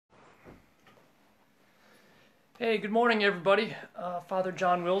Hey, good morning, everybody. Father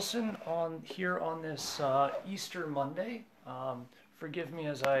John Wilson here on this Easter Monday. Forgive me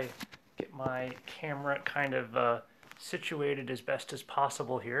as I get my camera kind of situated as best as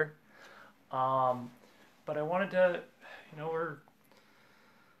possible here. But I wanted to, we're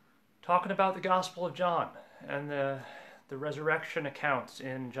talking about the Gospel of John and the resurrection accounts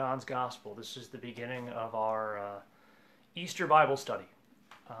in John's Gospel. This is the beginning of our Easter Bible study,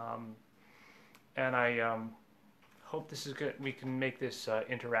 and I hope this is good. We can make this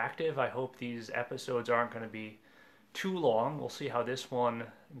interactive. I hope these episodes aren't going to be too long. We'll see how this one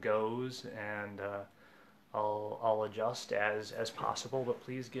goes, and I'll adjust as possible. But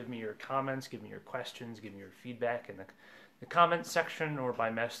please give me your comments, give me your questions, give me your feedback in the comment section or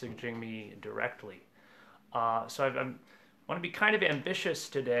by messaging me directly. So I want to be kind of ambitious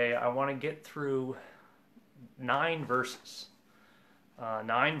today. I want to get through 9 verses.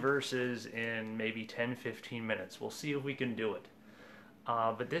 9 verses in maybe 10-15 minutes. We'll see if we can do it.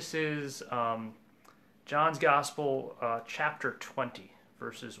 But this is John's Gospel, chapter 20,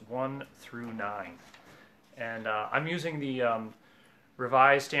 verses 1 through 9. And I'm using the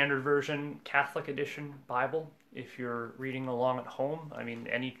Revised Standard Version Catholic Edition Bible. If you're reading along at home, I mean,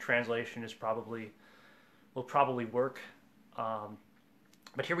 any translation will probably work.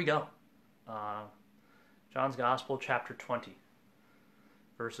 But here we go. John's Gospel, chapter 20.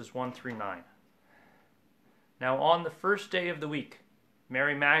 Verses 1 through 9. Now on the first day of the week,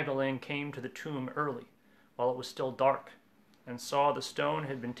 Mary Magdalene came to the tomb early, while it was still dark, and saw the stone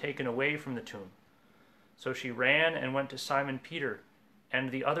had been taken away from the tomb. So she ran and went to Simon Peter and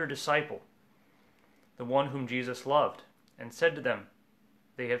the other disciple, the one whom Jesus loved, and said to them,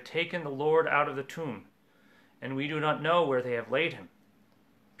 "They have taken the Lord out of the tomb, and we do not know where they have laid him."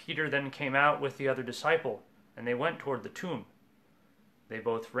 Peter then came out with the other disciple, and they went toward the tomb. They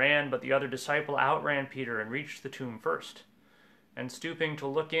both ran, but the other disciple outran Peter and reached the tomb first. And stooping to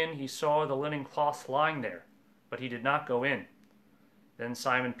look in, he saw the linen cloths lying there, but he did not go in. Then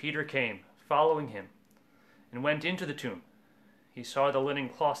Simon Peter came, following him, and went into the tomb. He saw the linen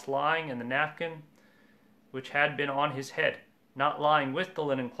cloths lying, and the napkin which had been on his head, not lying with the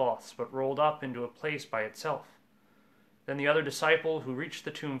linen cloths, but rolled up into a place by itself. Then the other disciple, who reached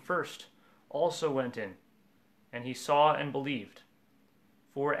the tomb first, also went in, and he saw and believed.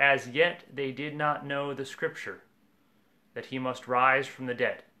 For as yet they did not know the scripture, that he must rise from the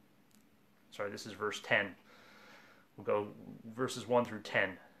dead. Sorry, this is verse 10. We'll go verses 1 through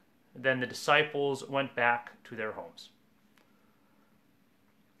 10. Then the disciples went back to their homes.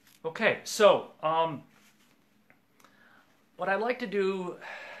 Okay, so what I'd like to do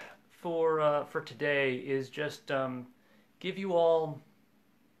for today is just give you all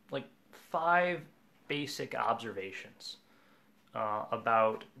like 5 basic observations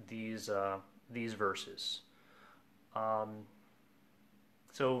about these verses. So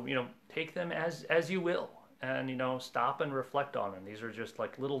take them as you will, and stop and reflect on them. These are just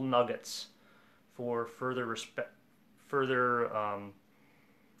like little nuggets for further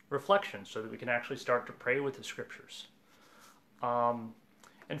reflection, so that we can actually start to pray with the scriptures. And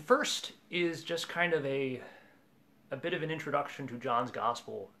first is just kind of a bit of an introduction to John's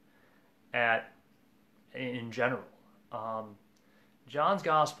Gospel in general. John's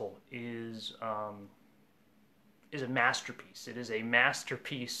Gospel is a masterpiece. It is a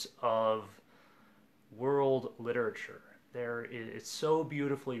masterpiece of world literature. It's so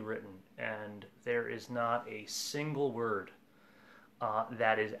beautifully written, and there is not a single word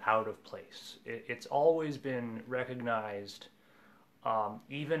that is out of place. It's always been recognized,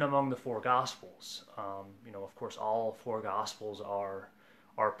 even among the 4 Gospels. Of course, all 4 Gospels are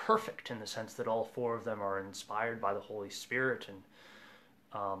perfect in the sense that all 4 of them are inspired by the Holy Spirit and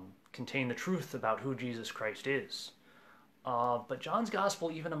contain the truth about who Jesus Christ is. But John's Gospel,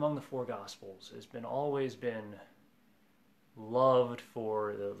 even among the 4 Gospels, has always been loved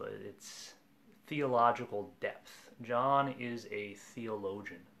for its theological depth. John is a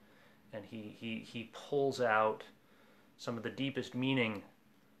theologian, and he pulls out some of the deepest meaning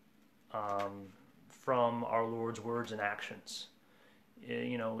from our Lord's words and actions,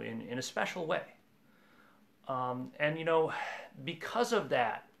 in a special way. And because of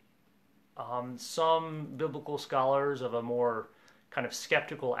that, some biblical scholars of a more kind of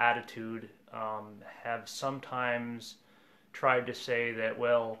skeptical attitude have sometimes tried to say that,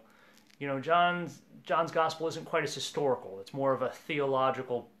 well, John's Gospel isn't quite as historical. It's more of a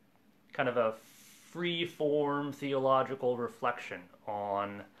theological, kind of a free-form theological reflection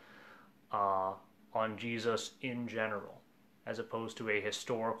on Jesus in general, as opposed to a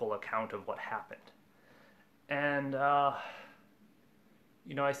historical account of what happened. And I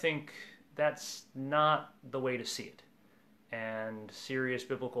think that's not the way to see it. And serious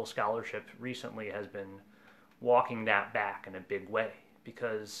biblical scholarship recently has been walking that back in a big way.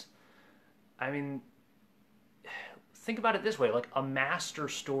 Because, I mean, think about it this way, like a master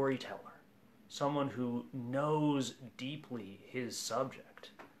storyteller, someone who knows deeply his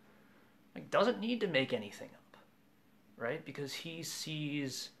subject, like doesn't need to make anything up, right? Because he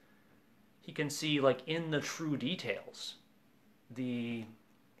can see like in the true details the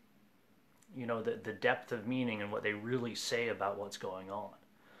the depth of meaning and what they really say about what's going on.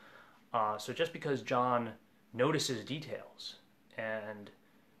 So just because John notices details and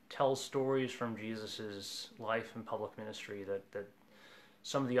tells stories from Jesus's life and public ministry that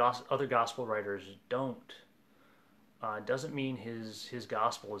some of the other gospel writers don't, doesn't mean his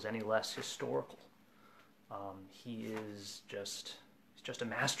gospel is any less historical. He's just a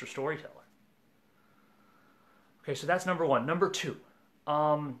master storyteller. Okay, so that's number one. Number two,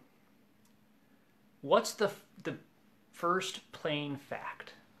 what's the first plain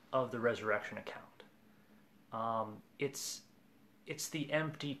fact of the resurrection account? It's the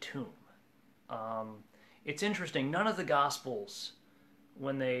empty tomb. It's interesting. None of the Gospels,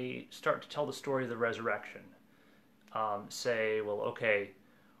 when they start to tell the story of the resurrection, say,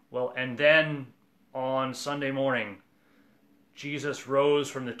 and then on Sunday morning, Jesus rose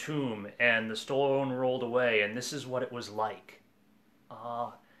from the tomb and the stone rolled away, and this is what it was like.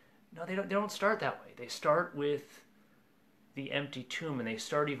 No, they don't start that way. They start with the empty tomb, and they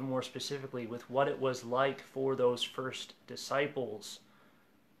start even more specifically with what it was like for those first disciples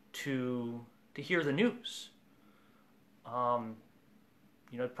to hear the news.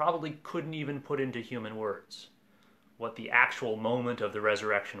 Probably couldn't even put into human words what the actual moment of the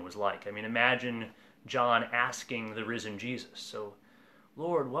resurrection was like. I mean, imagine John asking the risen Jesus, so,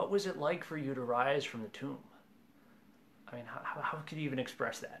 Lord, what was it like for you to rise from the tomb? I mean, how could you even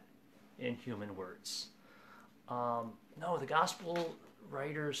express that in human words? No, the gospel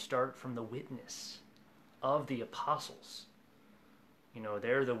writers start from the witness of the apostles.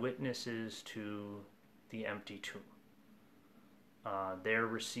 They're the witnesses to the empty tomb. They're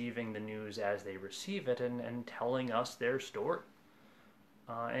receiving the news as they receive it and telling us their story.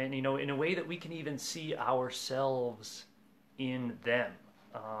 And in a way that we can even see ourselves in them.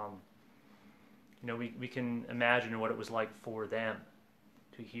 We can imagine what it was like for them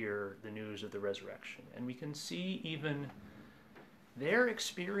to hear the news of the resurrection. And we can see even their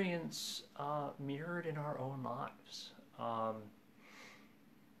experience mirrored in our own lives.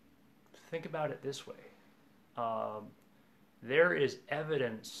 Think about it this way. There is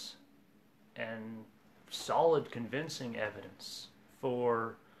evidence, and solid, convincing evidence,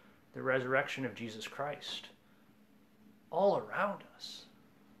 for the resurrection of Jesus Christ all around us,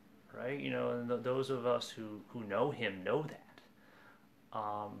 right? And those of us who know him know that.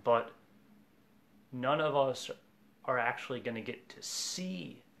 But none of us are actually going to get to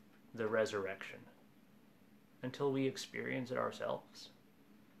see the resurrection until we experience it ourselves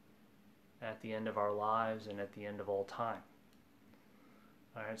at the end of our lives and at the end of all time.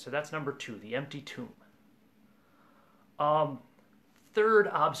 All right, so that's number two, the empty tomb. Third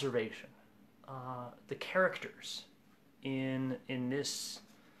observation, the characters in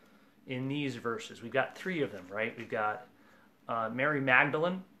these verses. We've got three of them, right? We've got Mary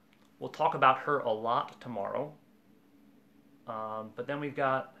Magdalene. We'll talk about her a lot tomorrow. But then we've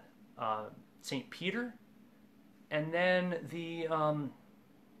got St. Peter, and then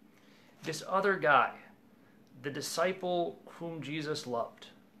this other guy, the disciple whom Jesus loved.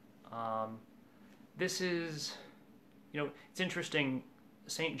 This is, it's interesting.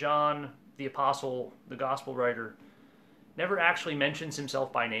 St. John, the apostle, the gospel writer, never actually mentions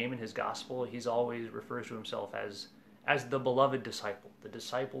himself by name in his gospel. He's always refers to himself as the beloved disciple, the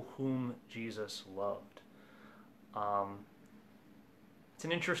disciple whom Jesus loved. It's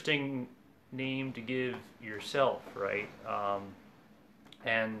an interesting name to give yourself, right?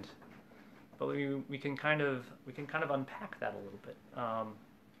 But we can kind of unpack that a little bit.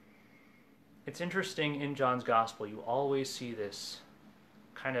 It's interesting in John's gospel. You always see this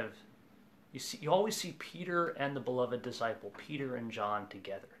kind of you always see Peter and the beloved disciple, Peter and John,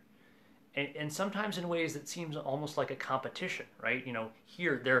 together. And sometimes in ways that seems almost like a competition, right?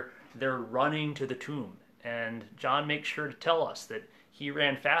 Here they're running to the tomb, and John makes sure to tell us that he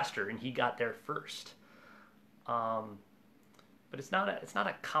ran faster and he got there first. But it's not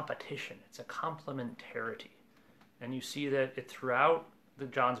a competition. It's a complementarity, and you see that throughout the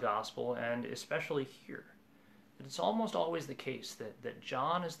John's gospel, and especially here, that it's almost always the case that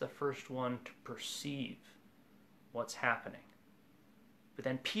John is the first one to perceive what's happening. But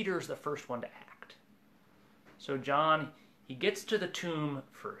then Peter's the first one to act. So John, he gets to the tomb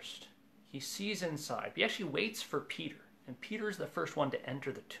first. he sees inside. He actually waits for Peter, and Peter is the first one to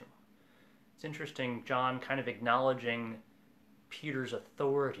enter the tomb. It's interesting, John kind of acknowledging Peter's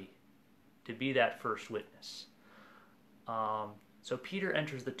authority to be that first witness. So Peter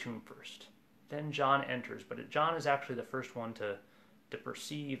enters the tomb first. Then John enters, but John is actually the first one to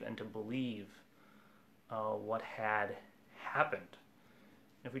perceive and to believe what had happened.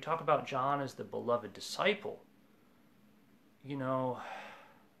 And if we talk about John as the beloved disciple, you know,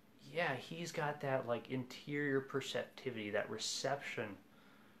 yeah, he's got that like interior perceptivity, that reception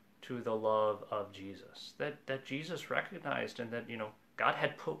to the love of Jesus, that Jesus recognized and that, you know, God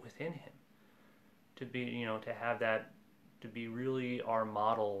had put within him to be, you know, to have that, to be really our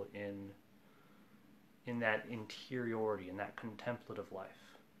model in that interiority, in that contemplative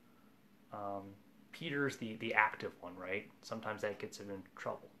life. Peter's the active one, right? Sometimes that gets him in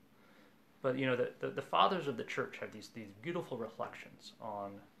trouble. But, you know, the fathers of the church have these beautiful reflections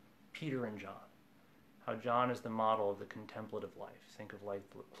on Peter and John. How John is the model of the contemplative life. Think of like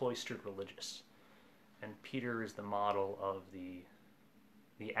the cloistered religious. And Peter is the model of the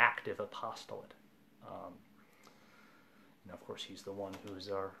active apostolate. And of course, he's the one who's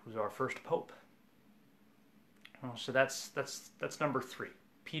our first pope. So that's number 3,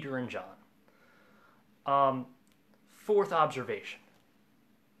 Peter and John. Fourth observation.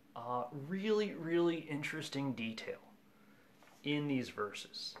 Really, really interesting detail in these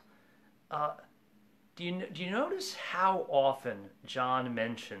verses. Do you notice how often John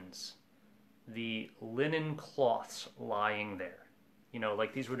mentions the linen cloths lying there? You know,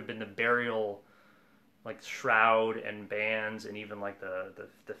 like these would have been the burial, like shroud and bands, and even like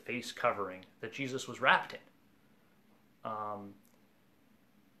the face covering that Jesus was wrapped in.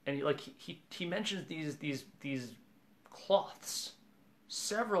 And he mentions these cloths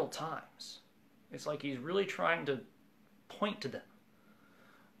several times. It's like he's really trying to point to them.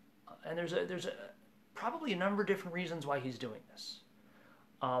 And there's probably a number of different reasons why he's doing this.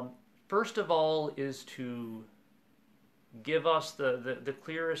 First of all is to give us the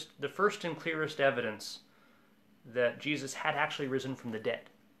first and clearest evidence that Jesus had actually risen from the dead.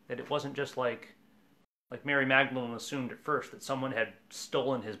 That it wasn't just like Mary Magdalene assumed at first, that someone had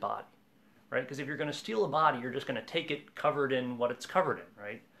stolen his body, right? Because if you're going to steal a body, you're just going to take it covered in what it's covered in,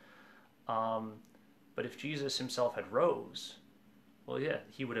 right? But if Jesus himself had rose, well, yeah,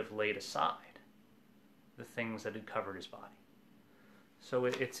 he would have laid aside the things that had covered his body. So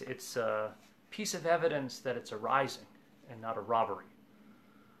it's a piece of evidence that it's a rising and not a robbery.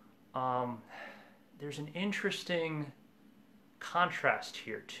 There's an interesting contrast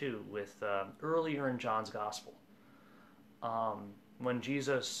here too with earlier in John's Gospel, when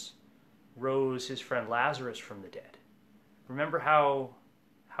Jesus rose his friend Lazarus from the dead. Remember how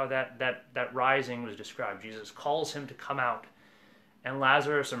that rising was described. Jesus calls him to come out, and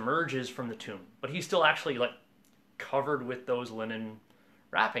Lazarus emerges from the tomb, but he's still actually like covered with those linen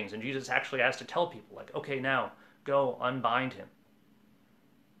wrappings, and Jesus actually has to tell people like, okay, now go unbind him,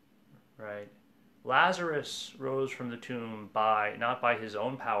 right? Lazarus rose from the tomb not by his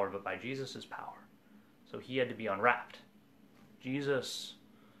own power, but by Jesus' power. So he had to be unwrapped. Jesus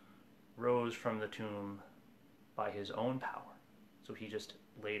rose from the tomb by his own power. So he just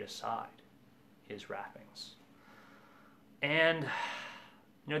laid aside his wrappings. And,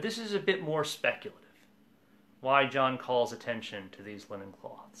 you know, this is a bit more speculative, why John calls attention to these linen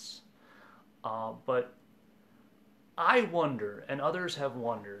cloths. But I wonder, and others have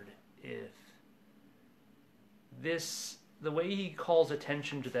wondered, if the way he calls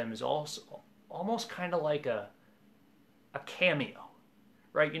attention to them is also almost kind of like a cameo,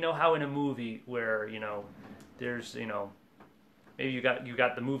 right? You know how in a movie where, you know, there's, you know, maybe you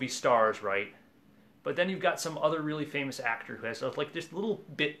got the movie stars, right? But then you've got some other really famous actor who has like this little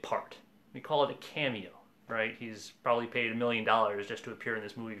bit part. We call it a cameo, right? He's probably paid $1 million just to appear in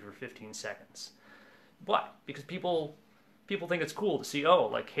this movie for 15 seconds. Why? Because people think it's cool to see, oh,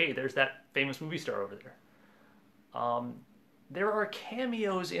 like, hey, there's that famous movie star over there. There are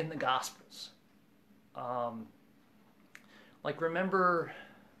cameos in the Gospels. Like, remember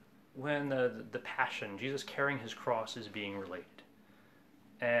when the Passion, Jesus carrying his cross, is being related.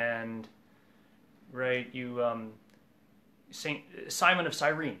 And, right, Simon of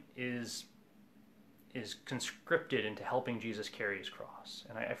Cyrene is conscripted into helping Jesus carry his cross.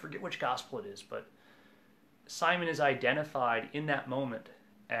 And I forget which gospel it is, but Simon is identified in that moment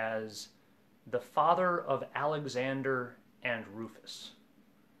as the father of Alexander and Rufus.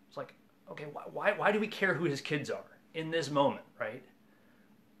 It's like, okay, why do we care who his kids are in this moment, right?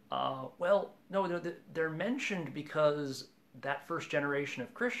 Well, no, they're mentioned because that first generation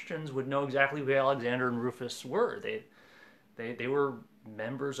of Christians would know exactly who Alexander and Rufus were. They were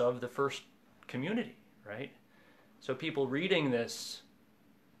members of the first community, right? So people reading this,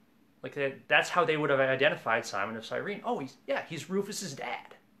 like that's how they would have identified Simon of Cyrene. Oh, he's Rufus's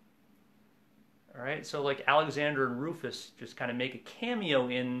dad. All right, so like Alexander and Rufus just kind of make a cameo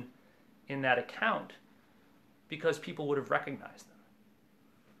in that account because people would have recognized them.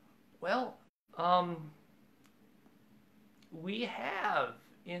 Well, we have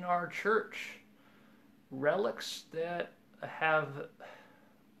in our church relics that have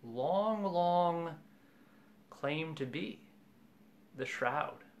long claim to be the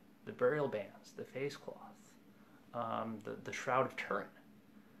shroud, the burial bands, the face cloth, the shroud of Turin.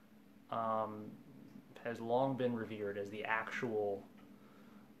 Has long been revered as the actual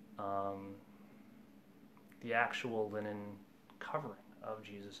linen covering of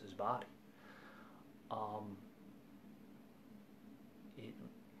Jesus' body.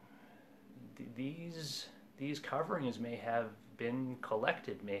 These coverings may have been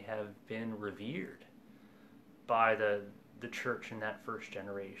collected, may have been revered by the church in that first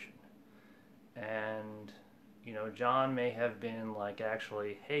generation. And, John may have been like,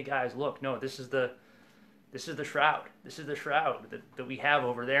 actually, hey guys, look, no, this is the shroud. This is the shroud that we have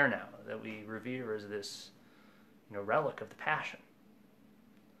over there now, that we revere as this, relic of the Passion.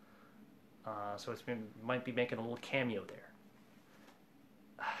 So might be making a little cameo there.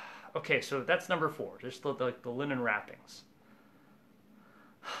 Okay, so that's number 4, just the linen wrappings.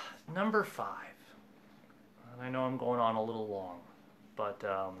 Number 5. I know I'm going on a little long, but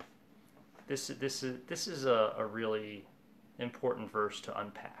this is a really important verse to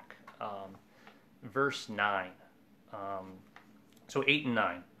unpack. Verse 9. So 8 and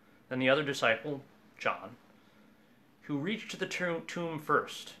 9. Then the other disciple, John, who reached the tomb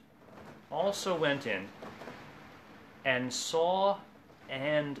first, also went in and saw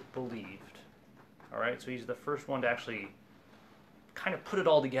and believed. All right, so he's the first one to actually kind of put it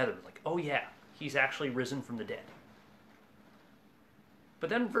all together. Like, oh yeah, he's actually risen from the dead. But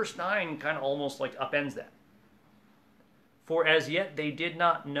then verse 9 kind of almost like upends that. For as yet they did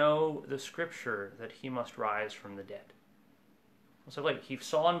not know the scripture that he must rise from the dead. So like he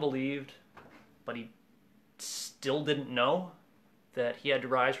saw and believed, but he still didn't know that he had to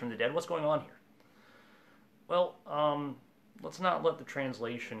rise from the dead. What's going on here? Well, let's not let the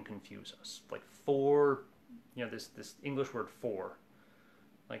translation confuse us. Like for, this English word for,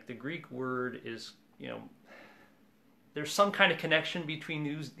 like the Greek word is, there's some kind of connection between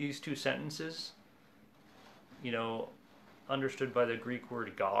these two sentences, understood by the Greek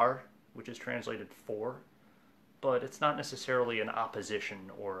word gar, which is translated for, but it's not necessarily an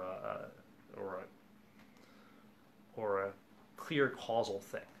opposition or a clear causal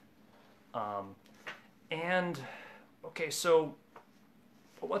thing. Okay, so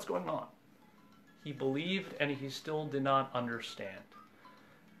what's going on? He believed and he still did not understand.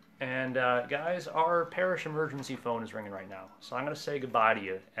 And guys, our parish emergency phone is ringing right now, so I'm going to say goodbye to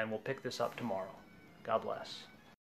you, and we'll pick this up tomorrow. God bless.